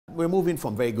we're moving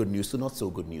from very good news to not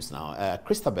so good news now.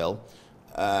 Christabel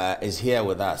is here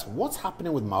with us. What's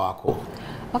happening with Marwako?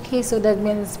 Okay, so there's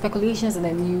been speculations in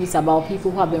the news about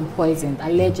people who have been poisoned,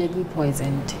 allegedly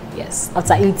poisoned, yes,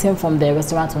 after eating from the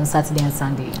restaurant on Saturday and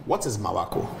Sunday. What is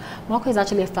Marwako? Marwako is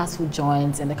actually a fast food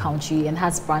joint in the country and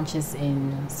has branches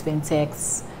in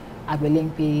Spintex,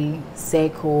 Agbelimpe,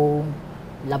 Seko,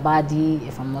 Labadi,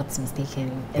 if I'm not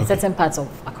mistaken, in certain parts of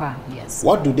Accra, yes.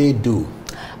 What do they do?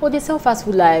 Well, they sell fast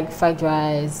food like fried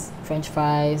rice, French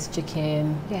fries,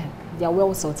 chicken, yeah. They are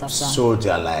well sought after. So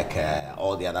they're like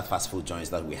all the other fast food joints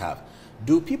that we have.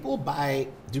 Do people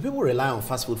rely on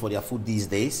fast food for their food these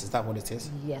days? Is that what it is?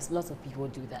 Yes, lots of people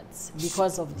do that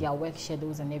because of their work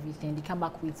schedules and everything. They come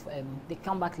back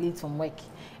late from work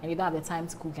and they don't have the time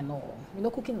to cook and all. You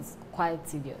know, cooking is quite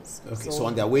tedious. Okay, so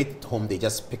on their way home, they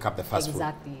just pick up the fast food.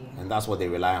 Exactly. And that's what they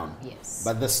rely on. Yes.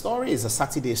 But the story is a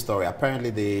Saturday story. Apparently,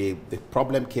 the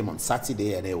problem came on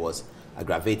Saturday and it was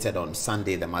aggravated on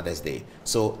Sunday, the Mother's Day.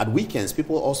 So at weekends,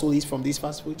 people also eat from these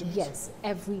fast food joints? Yes,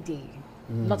 every day.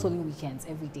 Not only weekends,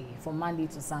 every day, from Monday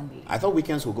to Sunday. I thought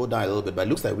weekends will go down a little bit, but it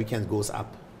looks like weekends goes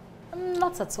up.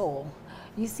 Not at all.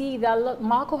 You see,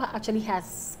 Marwako actually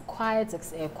has quite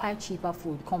cheaper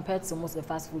food compared to most of the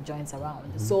fast food joints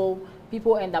around. So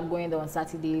people end up going there on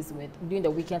Saturdays during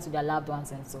the weekends with their loved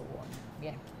ones and so on.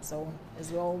 Yeah, so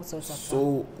it's all sorts of.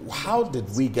 So how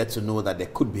did we get to know that there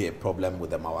could be a problem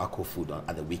with the Marwako food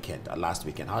at the weekend, last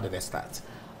weekend? How did it start?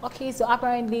 Okay, so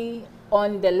apparently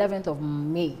on the 11th of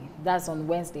May, that's on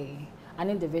Wednesday,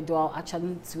 an individual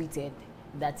actually tweeted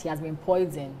that he has been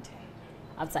poisoned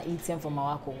after eating from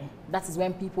Marwako. That is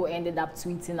when people ended up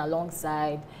tweeting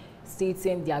alongside,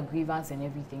 stating their grievance and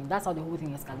everything. That's how the whole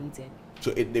thing escalated.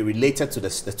 So they related to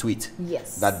the tweet?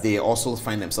 Yes. That they also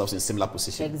find themselves in similar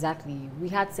position? Exactly. We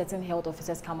had certain health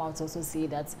officers come out to also say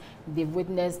that they've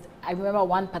witnessed, I remember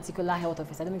one particular health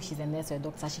officer, I don't know if she's a nurse or a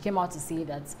doctor, she came out to say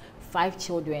that 5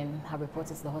 children have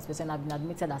reported to the hospital and have been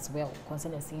admitted as well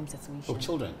concerning the same situation. Oh,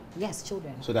 children? Yes,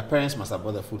 children. So their parents must have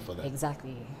bought the food for them?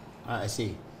 Exactly. I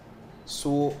see.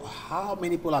 So how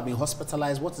many people have been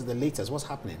hospitalized? What is the latest? What's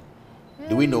happening?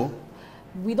 Do we know?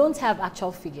 We don't have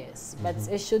actual figures, but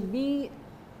it should be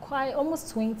almost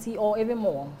 20 or even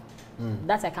more.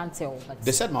 That I can't tell. But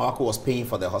they said Marwako was paying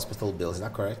for their hospital bills. Is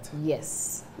that correct?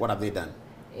 Yes. What have they done?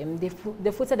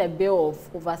 They footed a bill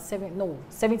of over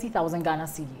 70,000 Ghana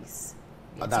cedis.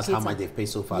 That's how much they've paid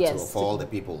so far for all the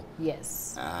people.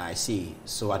 Yes. I see.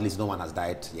 So at least no one has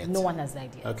died yet. No one has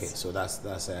died yet. Okay, so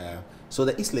so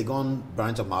the East Legon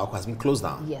branch of Marwako has been closed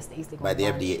down. Yes, the East Legon by the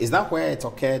branch. FDA. Is that where it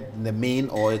occurred in the main,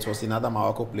 or it was in other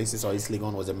Marwako places, or East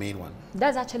Legon was the main one?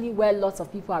 That's actually where lots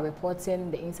of people are reporting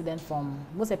the incident from.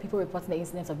 Most of the people reporting the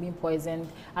incidents of being poisoned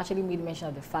actually made mention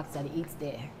of the fact that they ate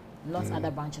there, not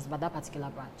other branches, but that particular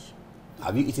branch.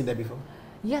 Have you eaten there before?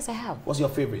 Yes, I have. What's your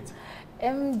favorite?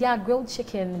 Their grilled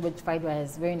chicken with fried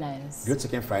rice, very nice. Grilled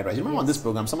chicken, fried rice. You remember on this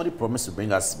program, somebody promised to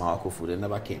bring us Marwako food. They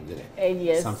never came, did they?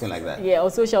 Yes. Something like that. Yeah, on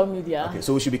social media. Okay,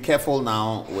 so we should be careful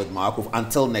now with Marwako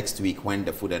until next week when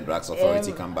the Food and Drugs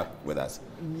Authority come back with us.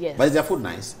 Yes. But is their food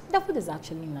nice? Their food is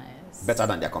actually nice. Better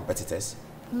than their competitors?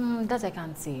 That I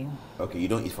can't say. Okay, you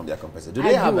don't eat from their competitors. Do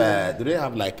they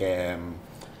have like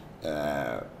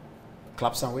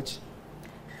club sandwich?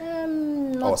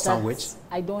 Not or sandwich?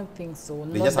 I don't think so.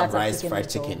 They just have rice, fried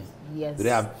chicken. Yes. Do they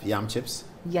have yam chips?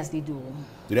 Yes, they do.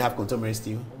 Do they have contemporary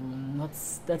stew? Not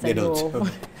that they I know.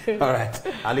 Don't. All right,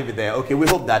 I'll leave it there. Okay, we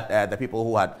hope that the people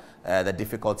who had the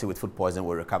difficulty with food poisoning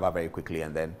will recover very quickly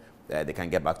and then they can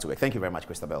get back to it. Thank you very much,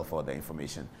 Christabel, for the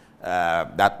information.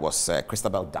 That was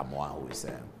Christabel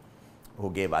Damoah,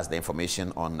 who gave us the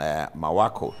information on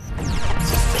Marwako.